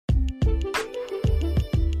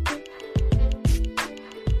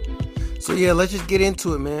So yeah, let's just get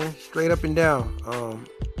into it, man. Straight up and down.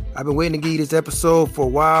 I've been waiting to get you this episode for a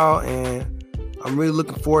while, and I'm really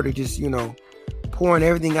looking forward to just, pouring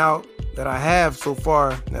everything out that I have so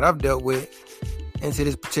far that I've dealt with into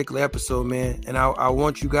this particular episode, man. And I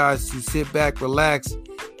want you guys to sit back, relax,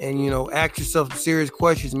 and, ask yourself some serious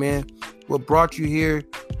questions, man. What brought you here?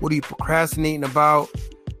 What are you procrastinating about?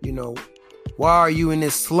 Why are you in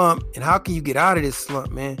this slump? And how can you get out of this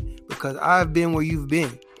slump, man? Because I've been where you've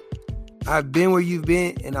been. I've been where you've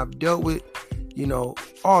been, and I've dealt with,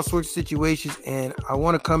 all sorts of situations. And I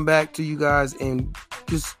want to come back to you guys and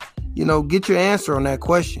just, get your answer on that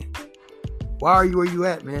question. Why are you where you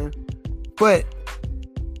at, man? But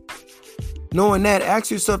knowing that,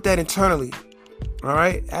 ask yourself that internally. All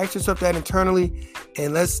right? Ask yourself that internally,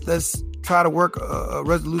 and let's try to work a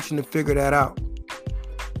resolution to figure that out.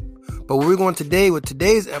 But where we're going today with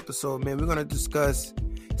today's episode, man, we're going to discuss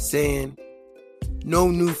saying no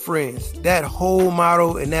new friends. That whole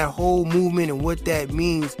motto and that whole movement and what that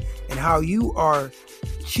means and how you are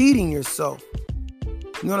cheating yourself.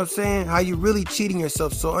 You know what I'm saying? How you really cheating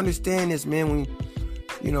yourself. So understand this, man.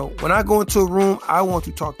 When I go into a room, I want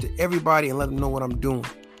to talk to everybody and let them know what I'm doing.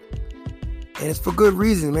 And it's for good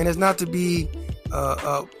reason, man. It's not to be,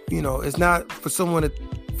 it's not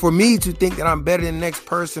for me to think that I'm better than the next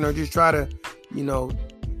person or just try to,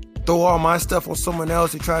 throw all my stuff on someone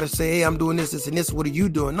else and try to say, hey, I'm doing this, and this. What are you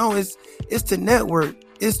doing? No, it's to network.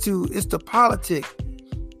 It's to politic.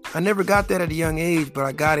 I never got that at a young age, but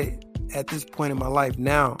I got it at this point in my life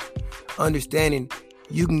now. Understanding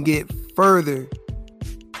you can get further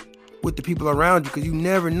with the people around you because you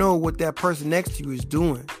never know what that person next to you is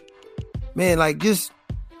doing. Man, if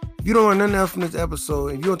you don't learn nothing else from this episode,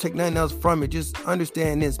 if you don't take nothing else from it, just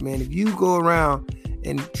understand this, man. If you go around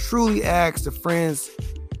and truly ask the friends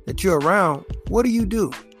that you're around, what do you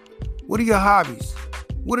do? What are your hobbies?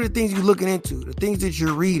 What are the things you're looking into? The things that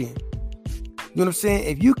you're reading? You know what I'm saying?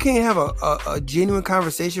 If you can't have a genuine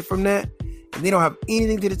conversation from that, and they don't have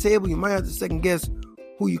anything to the table, you might have to second guess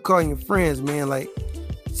who you calling your friends, man. Like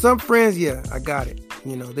some friends, yeah, I got it.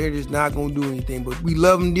 They're just not going to do anything, but we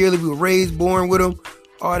love them dearly. We were raised, born with them,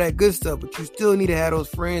 all that good stuff. But you still need to have those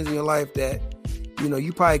friends in your life that,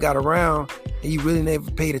 you probably got around and you really never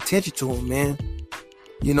paid attention to them, man.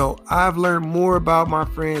 I've learned more about my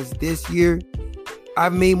friends this year.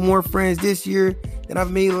 I've made more friends this year than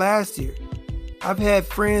I've made last year. I've had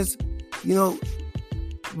friends,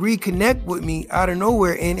 reconnect with me out of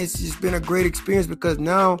nowhere. And it's just been a great experience because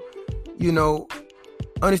now,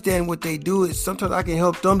 understanding what they do is sometimes I can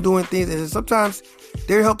help them doing things. And sometimes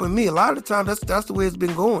they're helping me. A lot of the time, that's the way it's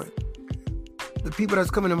been going. The people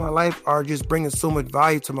that's coming in my life are just bringing so much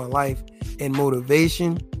value to my life and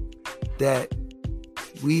motivation that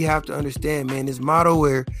we have to understand, man, this motto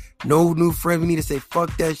where no new friends, we need to say,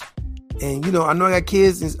 fuck that And, I know I got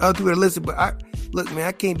kids and other people that listen, but I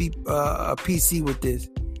can't be a PC with this.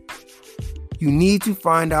 You need to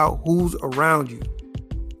find out who's around you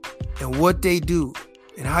and what they do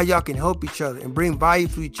and how y'all can help each other and bring value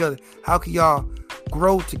to each other. How can y'all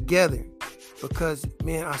grow together? Because,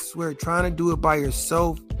 man, I swear, trying to do it by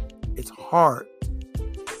yourself, it's hard.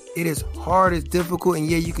 It is hard, it's difficult, and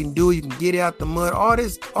yeah, you can do it, you can get it out the mud, all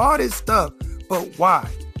this stuff. But why?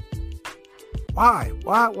 Why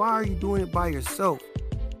are you doing it by yourself?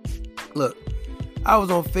 Look, I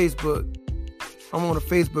was on Facebook. I'm on a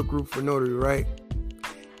Facebook group for notary, right?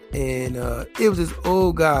 And it was this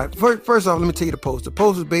old guy. First off, let me tell you the post. The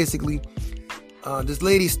post was basically this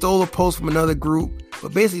lady stole a post from another group,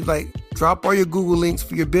 but basically like, drop all your Google links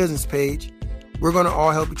for your business page. We're going to all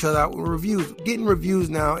help each other out with reviews. Getting reviews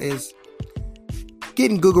now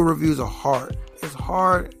getting Google reviews are hard. It's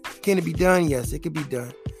hard. Can it be done? Yes, it can be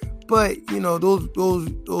done. But,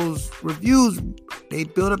 those reviews, they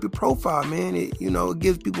build up your profile, man. It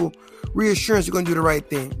gives people reassurance you're going to do the right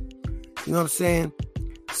thing. You know what I'm saying?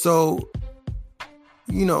 So,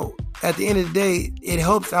 at the end of the day, it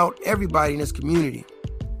helps out everybody in this community.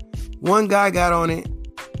 One guy got on it,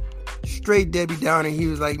 straight Debbie Downer. He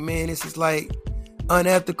was like, man, this is like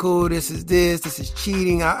unethical. This is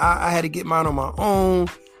cheating. I had to get mine on my own.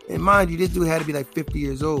 And mind you, this dude had to be like 50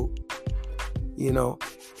 years old,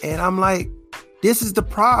 And I'm like, this is the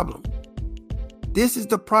problem. This is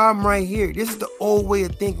the problem right here. This is the old way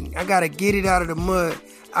of thinking. I got to get it out of the mud.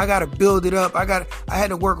 I got to build it up. I had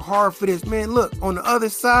to work hard for this. Man, look, on the other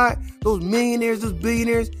side, those millionaires, those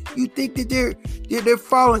billionaires, you think that they're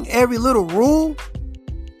following every little rule?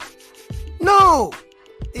 No.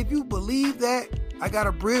 If you believe that, I got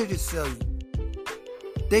a bridge to sell you.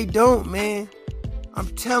 They don't, man. I'm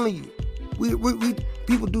telling you. We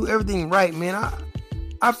people do everything right, man.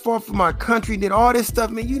 I fought for my country, did all this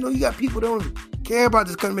stuff, man. You know, you got people that don't care about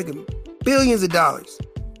this country making billions of dollars.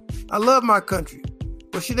 I love my country.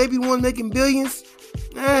 But should they be the ones making billions?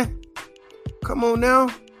 Come on now.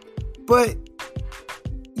 But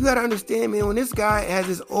you got to understand, man, when this guy has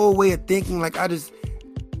this old way of thinking, like, I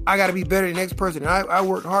got to be better than the next person. And I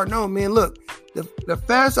worked hard. No, man, look, the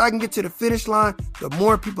faster I can get to the finish line, the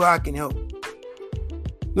more people I can help.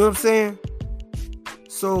 You know what I'm saying?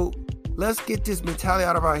 So let's get this mentality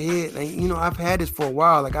out of our head. And, you know, I've had this for a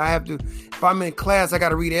while. Like, I have to, if I'm in class, I got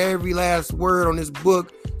to read every last word on this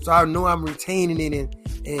book so I know I'm retaining it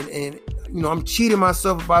and you know, I'm cheating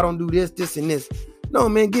myself if I don't do this, and this. No,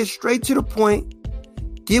 man, get straight to the point.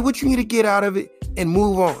 Get what you need to get out of it and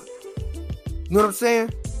move on. You know what I'm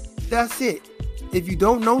saying? That's it. If you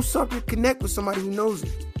don't know something, connect with somebody who knows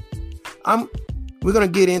it. We're going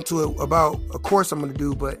to get into it about a course I'm going to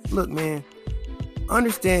do, but look, man,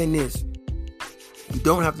 understand this. You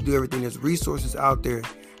don't have to do everything. There's resources out there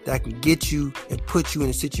that can get you and put you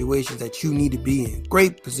in situations that you need to be in.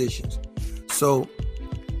 Great positions. So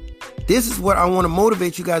this is what I want to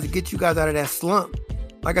motivate you guys to get you guys out of that slump.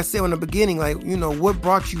 Like I said in the beginning, like, you know, what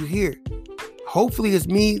brought you here? Hopefully it's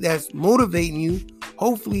me that's motivating you.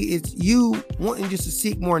 Hopefully it's you wanting just to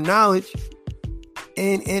seek more knowledge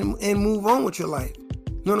and move on with your life.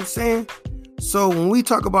 You know what I'm saying? So when we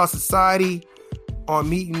talk about society or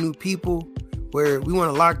meeting new people where we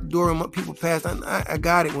want to lock the door and let people pass, I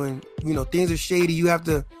got it. When, you know, things are shady, you have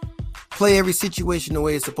to play every situation the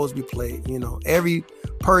way it's supposed to be played. You know, every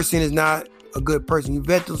person is not a good person. You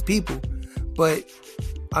vet those people. But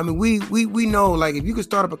I mean, we know, like, if you could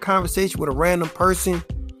start up a conversation with a random person,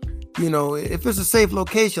 you know, if it's a safe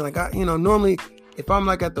location, like, normally if I'm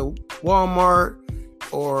like at the Walmart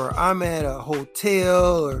or I'm at a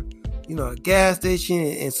hotel or, you know, a gas station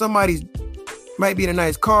and somebody's might be in a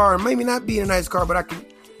nice car or maybe not be in a nice car, but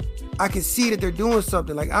I can see that they're doing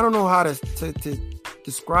something. Like, I don't know how to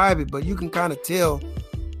describe it, but you can kind of tell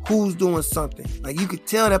who's doing something. Like, you could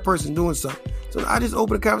tell that person's doing something. So I just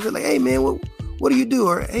open the conversation like, hey man, what do you do?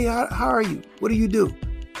 Or hey, how are you? What do you do?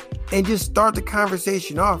 And just start the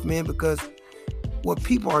conversation off, man, because what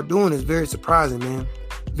people are doing is very surprising, man.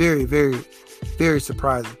 Very, very, very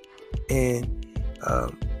surprising. And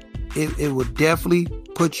it will definitely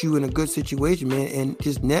put you in a good situation, man, and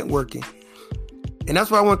just networking. And that's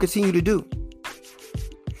what I want to continue to do.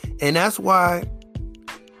 And that's why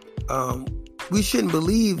we shouldn't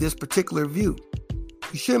believe this particular view.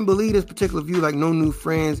 You shouldn't believe this particular view, like no new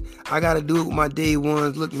friends. I got to do it with my day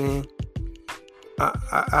ones. Look, man,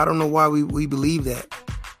 I don't know why we believe that.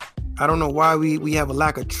 I don't know why we have a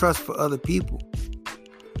lack of trust for other people.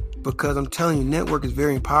 Because I'm telling you, network is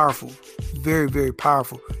very powerful. Very, very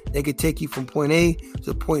powerful. They can take you from point A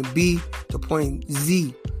to point B to point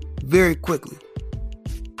Z very quickly.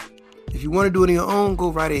 If you want to do it on your own,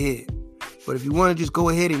 go right ahead. But if you want to just go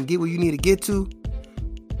ahead and get where you need to get to,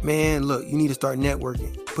 man, look, you need to start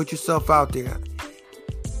networking. Put yourself out there.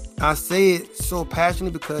 I say it so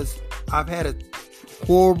passionately because I've had a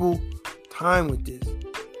horrible time with this.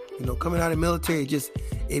 You know, coming out of the military,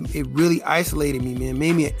 it really isolated me, man.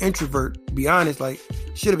 Made me an introvert, to be honest. Like,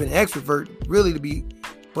 should have been an extrovert, really,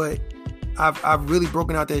 but I've really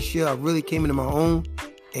broken out that shit. I really came into my own,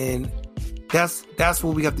 and that's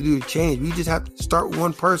what we have to do to change. We just have to start with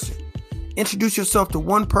one person. Introduce yourself to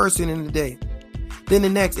one person in the day, then the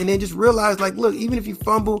next, and then just realize, like, look, even if you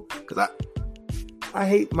fumble, because I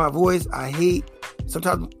hate my voice.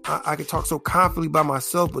 Sometimes I can talk so confidently by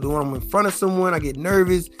myself, but when I'm in front of someone, I get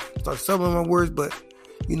nervous, start stumbling my words. But,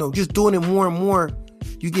 you know, just doing it more and more,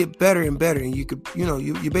 you get better and better. And you could, you know,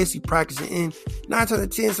 you're basically practicing. And 9 times out of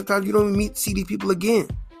 10, sometimes you don't even see these people again,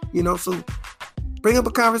 you know. So bring up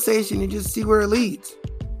a conversation and just see where it leads.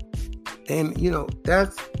 And, you know,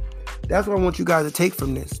 that's what I want you guys to take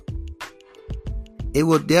from this. It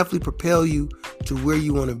will definitely propel you to where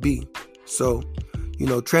you want to be. So, you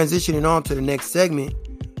know, transitioning on to the next segment,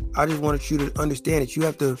 I just wanted you to understand that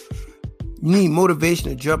you need motivation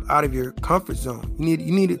to jump out of your comfort zone. You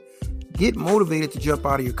need to get motivated to jump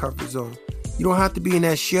out of your comfort zone. You don't have to be in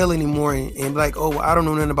that shell anymore and be like, oh, well, I don't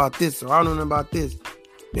know nothing about this, or I don't know nothing about this.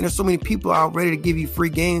 Man, there's so many people out ready to give you free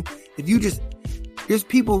game. There's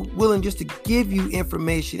people willing just to give you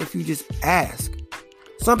information if you just ask.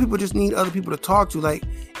 Some people just need other people to talk to, like,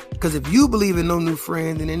 because if you believe in no new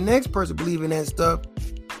friends and the next person believe in that stuff,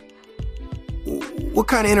 what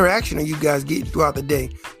kind of interaction are you guys getting throughout the day,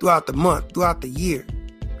 throughout the month, throughout the year?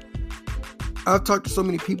 I've talked to so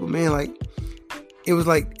many people, man, like it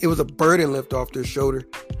was a burden lift off their shoulder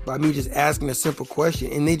by me just asking a simple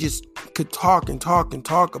question, and they just could talk and talk and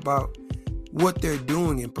talk about what they're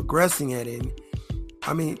doing and progressing at it.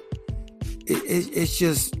 I mean,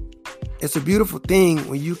 it's a beautiful thing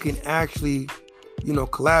when you can actually,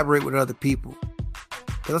 collaborate with other people.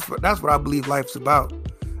 That's what I believe life's about.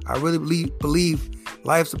 I really believe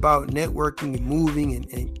life's about networking and moving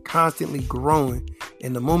and constantly growing.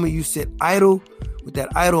 And the moment you sit idle with that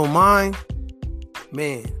idle mind,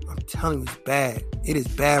 man, I'm telling you, it's bad. It is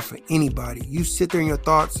bad for anybody. You sit there in your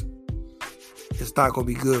thoughts, it's not going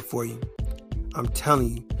to be good for you. I'm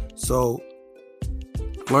telling you. So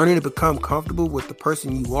learning to become comfortable with the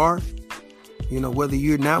person you are, whether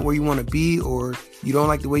you're not where you want to be or you don't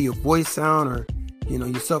like the way your voice sound or,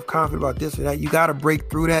 you're self-confident about this or that, you got to break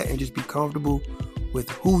through that and just be comfortable with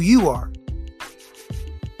who you are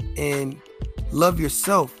and love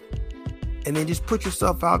yourself. And then just put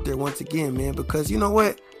yourself out there once again, man, because you know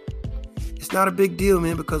what? It's not a big deal,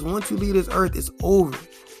 man, because once you leave this earth, it's over.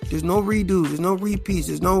 There's no redo. There's no repeats.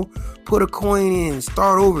 There's no put a coin in,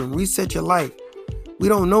 start over and reset your life. We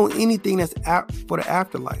don't know anything that's for the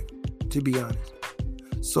afterlife, to be honest.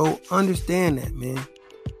 So understand that, man.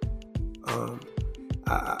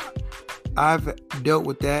 I've dealt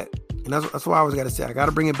with that. And that's why I always got to say, I got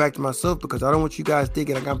to bring it back to myself because I don't want you guys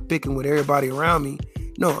thinking like I'm picking with everybody around me.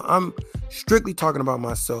 No, I'm strictly talking about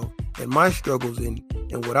myself and my struggles and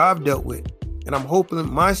what I've dealt with. And I'm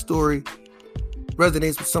hoping my story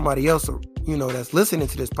resonates with somebody else, that's listening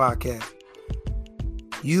to this podcast.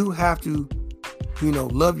 You have to,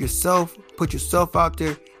 love yourself, put yourself out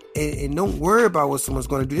there, and don't worry about what someone's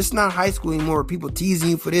going to do. It's not high school anymore. People teasing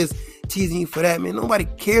you for this, teasing you for that. Man, nobody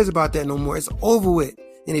cares about that no more. It's over with.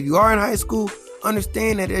 And if you are in high school,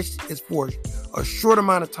 understand that it's for a short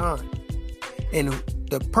amount of time. And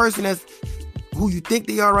the person that's who you think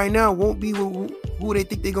they are right now won't be who they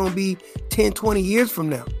think they're going to be 10, 20 years from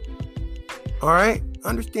now. All right?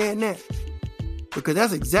 Understand that. Because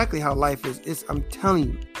that's exactly how life is. I'm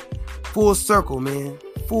telling you, full circle, man.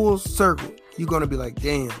 Full circle. You're going to be like,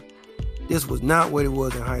 damn, this was not what it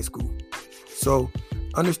was in high school. So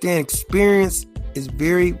understand experience is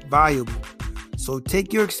very valuable. So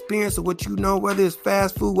take your experience of what you know, whether it's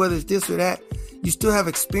fast food, whether it's this or that, you still have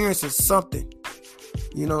experience in something,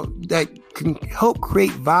 that can help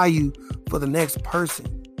create value for the next person.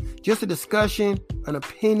 Just a discussion, an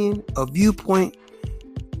opinion, a viewpoint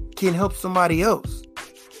can help somebody else.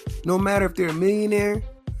 No matter if they're a millionaire,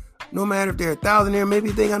 no matter if they're a thousandaire,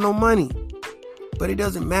 maybe they got no money. But it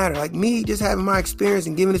doesn't matter. Like me, just having my experience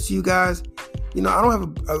and giving it to you guys, I don't have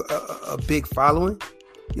a big following.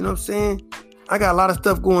 You know what I'm saying? I got a lot of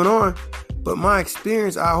stuff going on, but my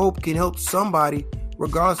experience, I hope, can help somebody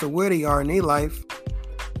regardless of where they are in their life.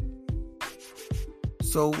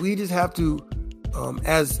 So we just have to,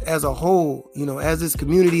 as a whole, as this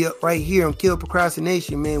community right here on Kill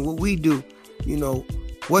Procrastination, man, what we do,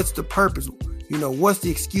 what's the purpose? What's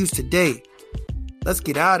the excuse today? Let's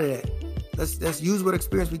get out of that. Let's use what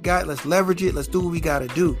experience we got. Let's leverage it. Let's do what we got to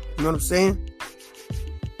do. You know what I'm saying?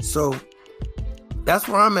 So that's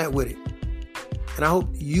where I'm at with it. And I hope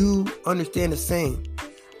you understand the same.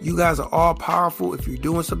 You guys are all powerful if you're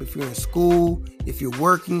doing something, if you're in school, if you're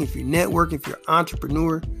working, if you're networking, if you're an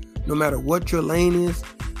entrepreneur, no matter what your lane is,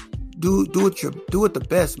 do it the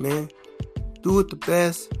best, man. Do it the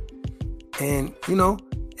best. And,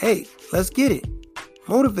 hey, let's get it.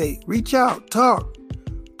 Motivate, reach out, talk.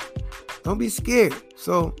 Don't be scared.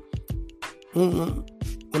 So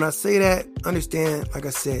when I say that, understand, like I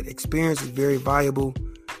said, experience is very valuable,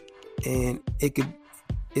 and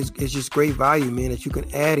it's just great value, man, that you can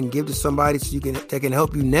add and give to somebody that can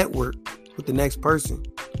help you network with the next person.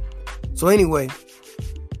 So anyway,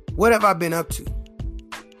 what have I been up to?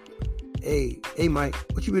 Hey Mike,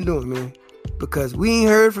 what you been doing, man? Because we ain't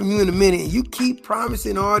heard from you in a minute, and you keep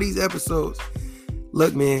promising all these episodes.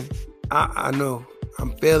 Look, man, I know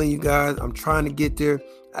I'm failing you guys. I'm trying to get there.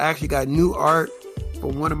 I actually got new art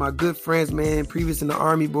from one of my good friends, man, previous in the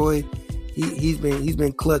Army, boy. He's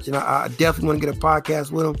been clutch, and I definitely want to get a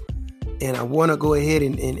podcast with him, and I want to go ahead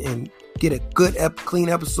and get a good clean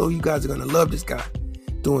episode. You guys are going to love this guy,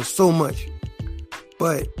 doing so much.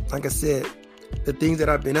 But like I said, the things that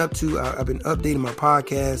I've been up to, I've been updating my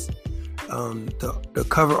podcast, the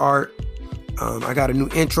cover art. I got a new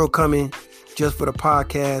intro coming just for the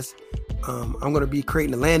podcast. I'm going to be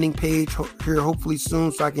creating a landing page here hopefully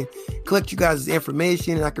soon, so I can collect you guys'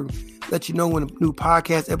 information and I can let you know when new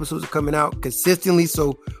podcast episodes are coming out consistently.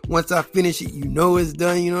 So once I finish it, it's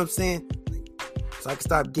done. You know what I'm saying? So I can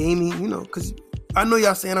stop gaming, because I know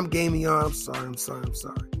y'all saying I'm gaming, y'all. I'm sorry.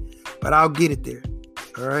 But I'll get it there.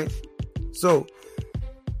 All right. So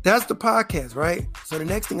that's the podcast, right? So the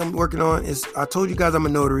next thing I'm working on is, I told you guys I'm a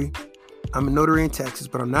notary. I'm a notary in Texas,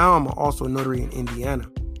 but I'm also a notary in Indiana.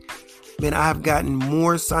 man, I have gotten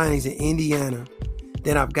more signings in Indiana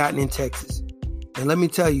than I've gotten in Texas. And let me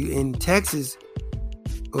tell you, in Texas,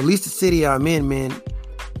 or at least the city I'm in, man,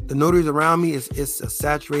 the notaries around me, it's a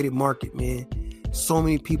saturated market, man. So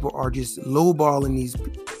many people are just lowballing these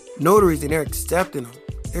notaries, and they're accepting them.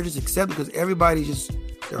 They're just accepting because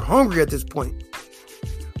they're hungry at this point.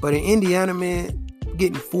 But in Indiana, man,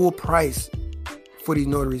 getting full price for these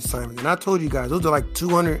notary assignments. And I told you guys, those are like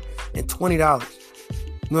 $220.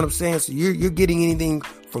 You know what I'm saying? So you're getting anything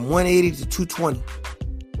from $180 to $220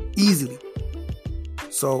 easily.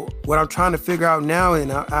 So what I'm trying to figure out now,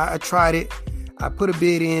 and I tried it, I put a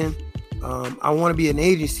bid in. I want to be an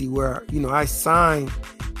agency where, I sign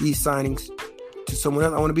these signings to someone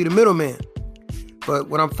else. I want to be the middleman. But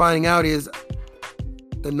what I'm finding out is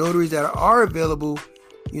the notaries that are available,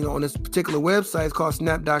 on this particular website, it's called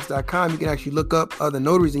snapdocs.com. You can actually look up other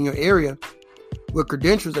notaries in your area with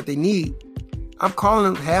credentials that they need. I'm calling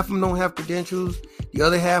them. Half of them don't have credentials. The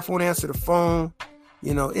other half won't answer the phone.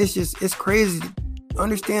 It's crazy.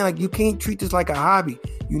 Understand, like, you can't treat this like a hobby.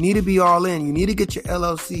 You need to be all in. You need to get your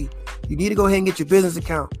LLC. You need to go ahead and get your business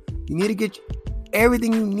account. You need to get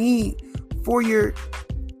everything you need for your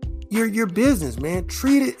business, man.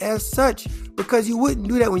 Treat it as such, because you wouldn't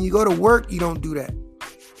do that when you go to work. You don't do that.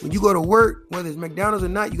 When you go to work, whether it's McDonald's or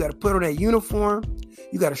not, you got to put on that uniform.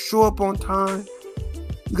 You got to show up on time.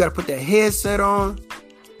 You got to put that headset on.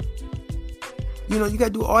 You got to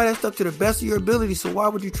do all that stuff to the best of your ability. So why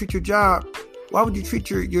would you treat your job? Why would you treat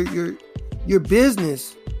your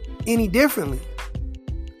business any differently?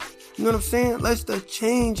 You know what I'm saying? Let's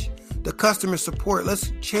change the customer support.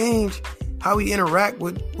 Let's change how we interact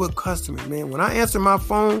with customers, man. When I answer my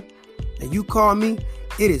phone and you call me,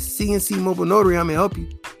 it is CNC Mobile Notary. I'm going to help you,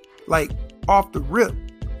 like, off the rip.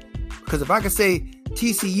 Because if I could say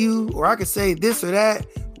TCU, or I could say this or that,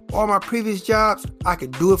 all my previous jobs, I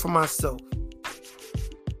could do it for myself.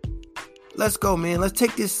 Let's go, man. Let's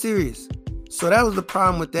take this serious. So that was the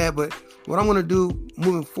problem with that. But what I'm going to do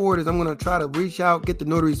moving forward is I'm going to try to reach out, get the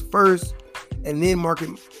notaries first, and then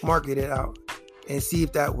market it out and see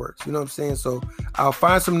if that works. You know what I'm saying? So I'll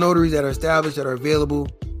find some notaries that are established, that are available.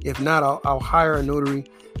 If not, I'll hire a notary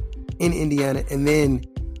in Indiana, and then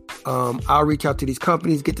I'll reach out to these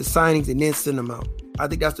companies, get the signings, and then send them out. I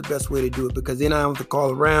think that's the best way to do it, because then I don't have to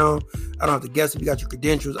call around. I don't have to guess if you got your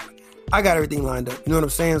credentials. I got everything lined up. You know what I'm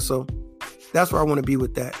saying? So that's where I want to be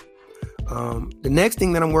with that. The next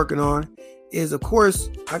thing that I'm working on is, of course,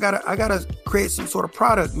 I gotta create some sort of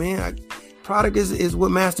product, man. Product is what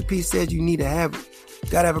Masterpiece says you need to have. You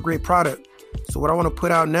gotta have a great product. So what I want to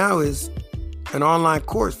put out now is an online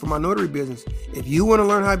course for my notary business. If you want to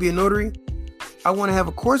learn how to be a notary, I want to have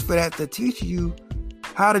a course for that to teach you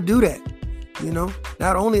how to do that.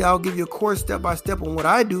 Not only I'll give you a course step by step on what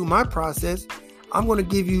I do, my process, I'm going to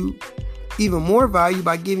give you even more value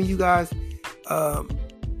by giving you guys,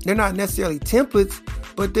 they're not necessarily templates,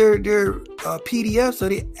 but they're PDFs of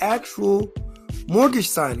the actual mortgage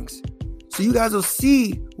signings. So you guys will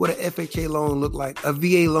see what an FHA loan look like, a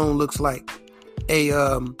VA loan looks like, a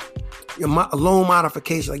loan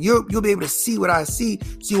modification. Like, you'll be able to see what I see,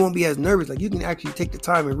 so you won't be as nervous. Like, you can actually take the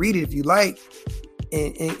time and read it if you like,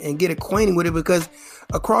 and get acquainted with it, because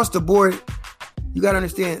across the board, you got to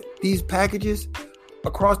understand, these packages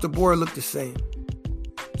across the board look the same.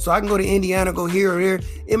 So I can go to Indiana, go here or there.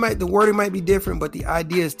 The wording might be different, but the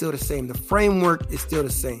idea is still the same. The framework is still the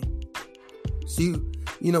same. So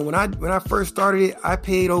when I first started it, I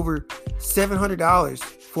paid over $700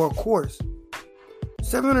 for a course.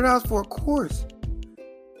 $700 for a course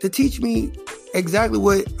to teach me exactly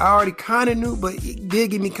what I already kind of knew, but it did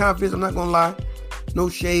give me confidence. I'm not going to lie. No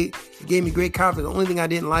shade. It gave me great confidence. The only thing I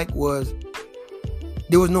didn't like was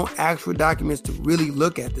there was no actual documents to really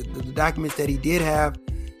look at. The documents that he did have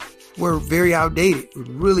were very outdated,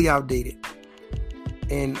 really outdated.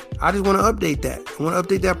 And I just want to update that. I want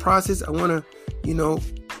to update that process. I want to,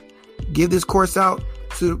 give this course out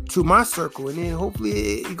to my circle, and then hopefully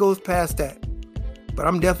it goes past that. But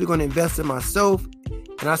I'm definitely going to invest in myself,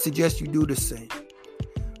 and I suggest you do the same.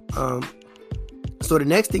 So the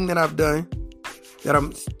next thing that I've done, that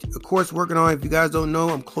I'm, of course, working on, if you guys don't know,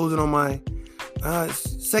 I'm closing on my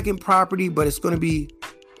second property, but it's going to be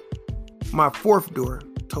my fourth door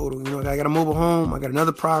total. I got a mobile home, I got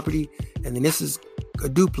another property, and then this is a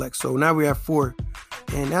duplex. So now we have 4,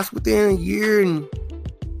 and that's within a year and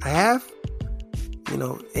a half. And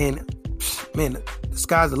man, the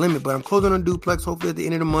sky's the limit. But I'm closing on a duplex. Hopefully at the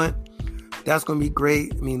end of the month, that's going to be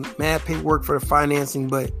great. Mad paperwork for the financing,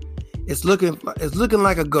 but it's looking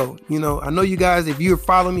like a go. I know you guys, if you're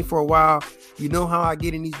following me for a while, you know how I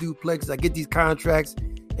get in these duplexes. I get these contracts,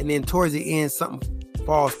 and then towards the end, something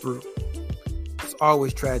falls through.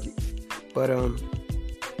 always tragic. But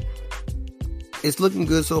it's looking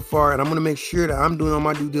good so far, and I'm going to make sure that I'm doing all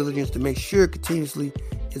my due diligence to make sure continuously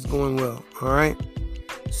it's going well. All right.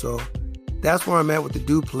 So that's where I'm at with the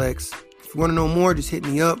duplex. If you want to know more, just hit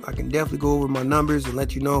me up. I can definitely go over my numbers and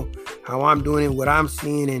let you know how I'm doing it, what I'm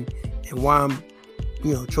seeing, and why I'm,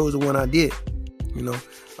 chose the one I did.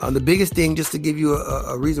 The biggest thing, just to give you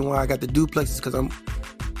a reason why I got the duplex, is because I'm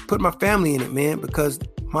putting my family in it, man. Because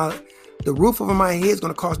the roof over my head is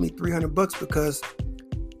going to cost me $300 because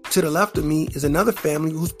to the left of me is another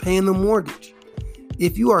family who's paying the mortgage.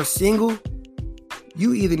 If you are single,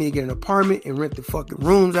 you either need to get an apartment and rent the fucking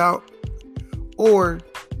rooms out, or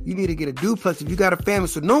you need to get a duplex if you got a family.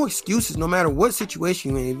 So no excuses, no matter what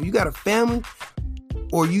situation you're in. If you got a family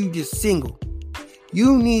or you just single,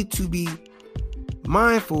 you need to be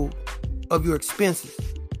mindful of your expenses.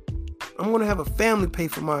 I'm going to have a family pay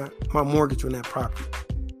for my mortgage on that property.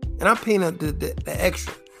 And I'm paying the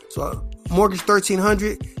extra. So mortgage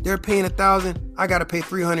 $1,300, they're paying $1,000. I got to pay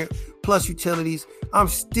 $300 plus utilities. I'm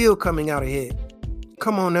still coming out ahead.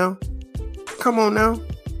 Come on now.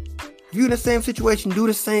 If you're in the same situation, do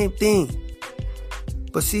the same thing.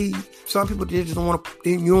 But see, some people, they just don't want to,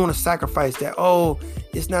 you don't want to sacrifice that. Oh,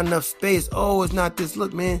 it's not enough space. Oh, it's not this.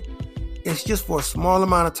 Look, man, it's just for a small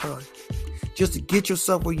amount of time, just to get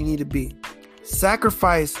yourself where you need to be.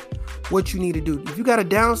 Sacrifice what you need to do. If you got to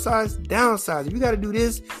downsize. If you got to do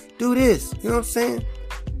this, do this. You know what I'm saying?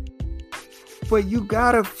 But you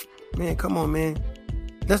gotta, man, come on, man.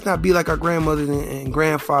 Let's not be like our grandmothers and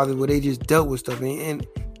grandfathers where they just dealt with stuff. And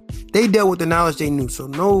they dealt with the knowledge they knew. So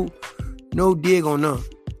no dig on them.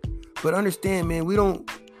 But understand, man,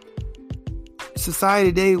 society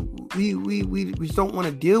today, we just don't want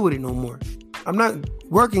to deal with it no more. I'm not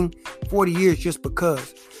working 40 years just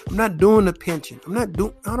because. I'm not doing the pension. I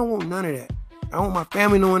don't want none of that. I don't want my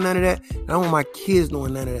family knowing none of that. And I don't want my kids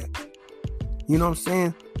knowing none of that. You know what I'm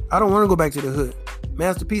saying? I don't want to go back to the hood.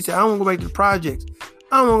 Master P said, I don't want to go back to the projects.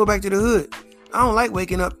 I don't want to go back to the hood. I don't like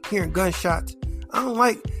waking up hearing gunshots. I don't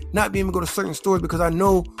like not being able to go to certain stores because I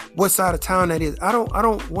know what side of town that is. I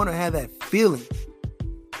don't want to have that feeling.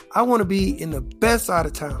 I want to be in the best side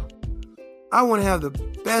of town. I want to have the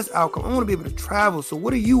best outcome. I want to be able to travel. So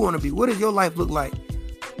what do you want to be? What does your life look like?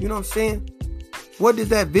 You know what I'm saying? What does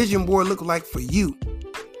that vision board look like for you?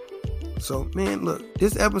 So, man, look,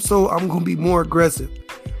 this episode, I'm going to be more aggressive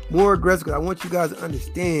because I want you guys to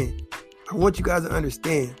understand.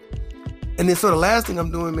 And then so the last thing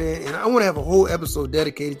I'm doing, man, and I want to have a whole episode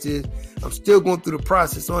dedicated to this. I'm still going through the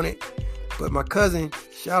process on it. But my cousin,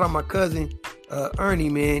 shout out my cousin, Ernie,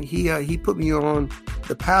 man, he put me on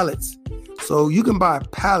the pallets. So you can buy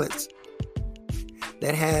pallets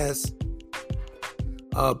that has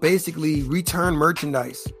basically return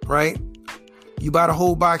merchandise, right? You buy the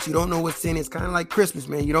whole box, you don't know what's in it. It's kind of like Christmas,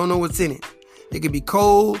 man. You don't know what's in it. It could be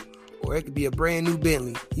cold or it could be a brand new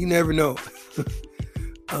Bentley. You never know.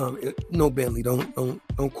 No Bentley, don't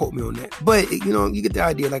quote me on that. But you get the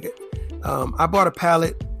idea. Like, I bought a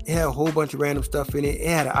pallet. It had a whole bunch of random stuff in it. It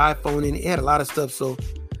had an iPhone in it. It had a lot of stuff. So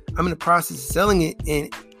I'm in the process of selling it.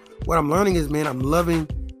 And what I'm learning is, man, I'm loving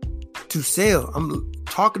to sell. I'm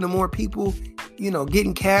talking to more people,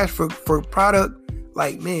 getting cash for product.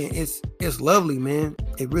 Like, man, it's lovely, man.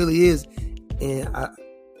 It really is. And I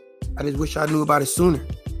just wish I knew about it sooner.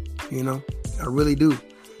 I really do.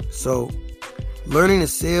 So learning to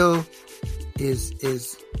sell is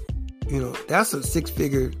that's a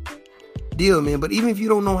 6-figure deal, man. But even if you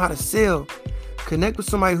don't know how to sell, connect with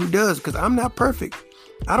somebody who does, because I'm not perfect.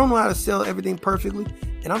 I don't know how to sell everything perfectly,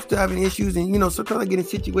 and I'm still having issues. And sometimes I get in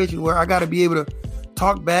situations where I got to be able to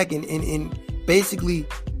talk back and basically,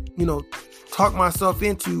 talk myself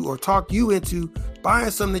into or talk you into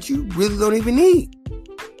buying something that you really don't even need.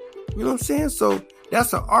 You know what I'm saying? So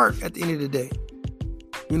that's an art at the end of the day.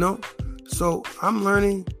 So I'm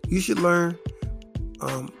learning. You should learn.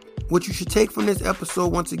 What you should take from this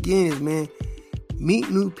episode, once again, is, man, meet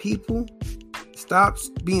new people. Stop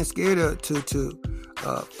being scared to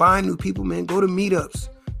find new people, man. Go to meetups.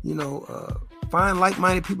 Find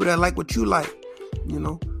like-minded people that like what you like.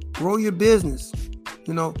 Grow your business.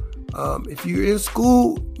 If you're in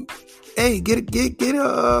school, hey, get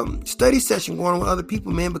a study session going on with other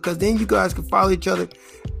people, man, because then you guys can follow each other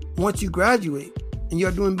once you graduate and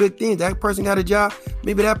you're doing big things. That person got a job.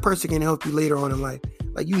 Maybe that person can help you later on in life.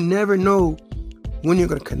 Like, you never know when you're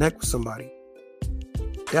going to connect with somebody.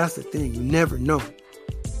 That's the thing. You never know.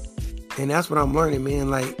 And that's what I'm learning, man.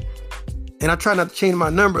 Like, and I try not to change my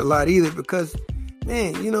number a lot either because,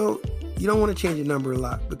 man, you don't want to change your number a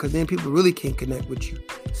lot because then people really can't connect with you,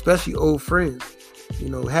 especially old friends.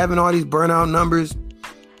 Having all these burnout numbers,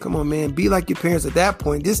 Come on, man. Be like your parents at that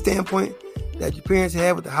point. This standpoint that your parents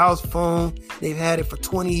had with the house phone, they've had it for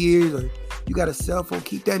 20 years, or you got a cell phone,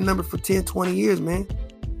 keep that number for 10, 20 years, man.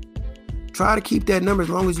 Try to keep that number as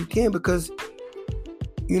long as you can, because,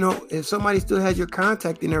 you know, if somebody still has your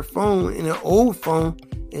contact in their phone, in an old phone,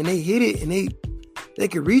 and they hit it and they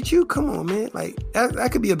can reach you, come on, man. Like, that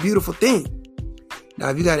could be a beautiful thing. Now,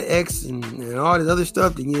 if you got an ex and all this other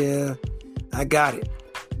stuff, then yeah, I got it.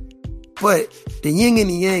 But the yin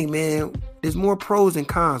and the yang, man, there's more pros and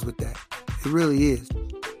cons with that. It really is.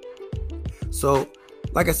 So,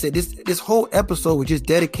 like I said, this whole episode was just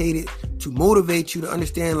dedicated to motivate you to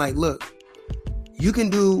understand, like, look, you can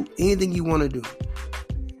do anything you want to do.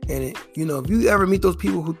 And, you know, if you ever meet those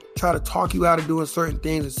people who try to talk you out of doing certain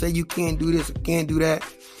things and say you can't do this or can't do that,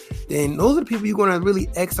 then those are the people you're going to really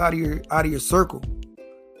X out of your circle.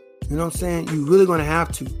 You know what I'm saying? You're really going to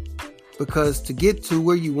have to. Because to get to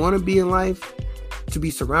where you want to be in life, to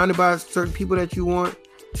be surrounded by certain people that you want,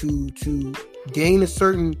 to gain a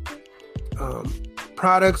certain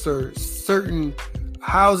products or certain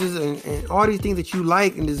houses and all these things that you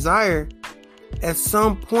like and desire, at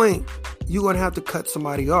some point, you're going to have to cut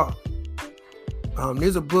somebody off.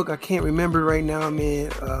 There's a book, I can't remember right now,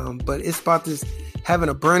 man, but it's about this having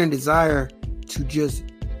a burning desire to just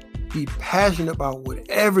be passionate about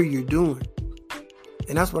whatever you're doing.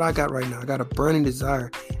 And that's what I got right now. I got a burning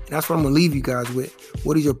desire. And that's what I'm going to leave you guys with.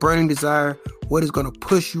 What is your burning desire? What is going to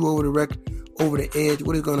push you over the edge?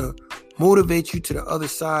 What is going to motivate you to the other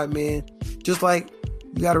side, man? Just like,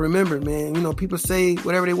 you got to remember, man, you know, people say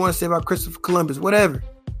whatever they want to say about Christopher Columbus, whatever.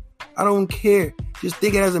 I don't care. Just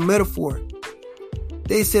think it as a metaphor.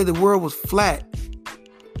 They said the world was flat.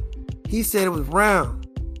 He said it was round.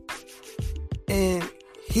 And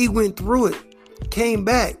he went through it, came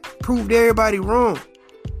back, proved everybody wrong.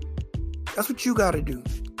 That's what you got to do.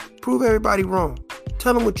 Prove everybody wrong.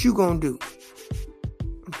 Tell them what you going to do.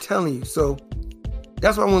 I'm telling you. So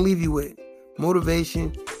that's what I want to leave you with.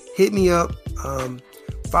 Motivation. Hit me up.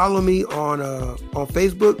 Follow me on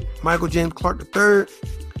Facebook, Michael James Clark III. You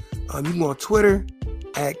can go on Twitter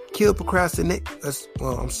at Kill Procrastinate.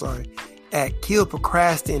 At Kill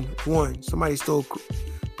Procrastin1. Somebody stole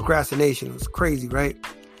procrastination. It was crazy, right?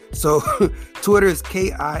 So Twitter is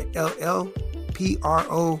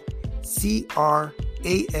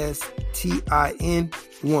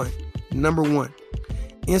KILLPROCRASTIN1. Number 1.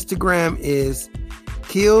 Instagram is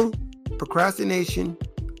Kill Procrastination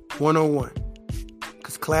 101.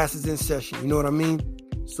 Because class is in session. You know what I mean?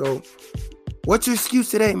 So what's your excuse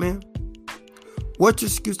today, man? What's your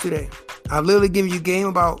excuse today? I've literally given you game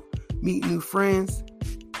about meeting new friends.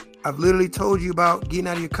 I've literally told you about getting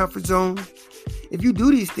out of your comfort zone. If you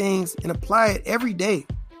do these things and apply it every day,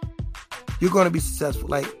 you're going to be successful.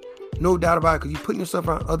 Like, no doubt about it, because you're putting yourself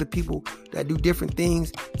around other people that do different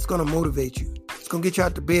things. It's going to motivate you. It's going to get you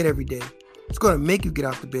out the bed every day. It's going to make you get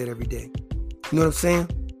out the bed every day. You know what I'm saying?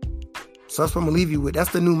 So that's what I'm going to leave you with.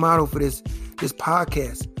 That's the new motto for this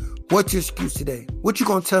podcast. What's your excuse today? What you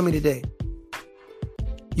going to tell me today?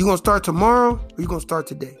 You going to start tomorrow or you going to start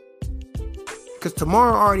today? Because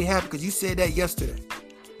tomorrow already happened because you said that yesterday.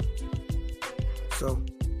 So,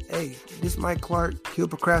 hey, this is Mike Clark, Kill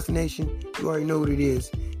Procrastination. You already know what it is.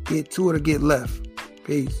 Get to it or get left.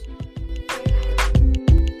 Peace.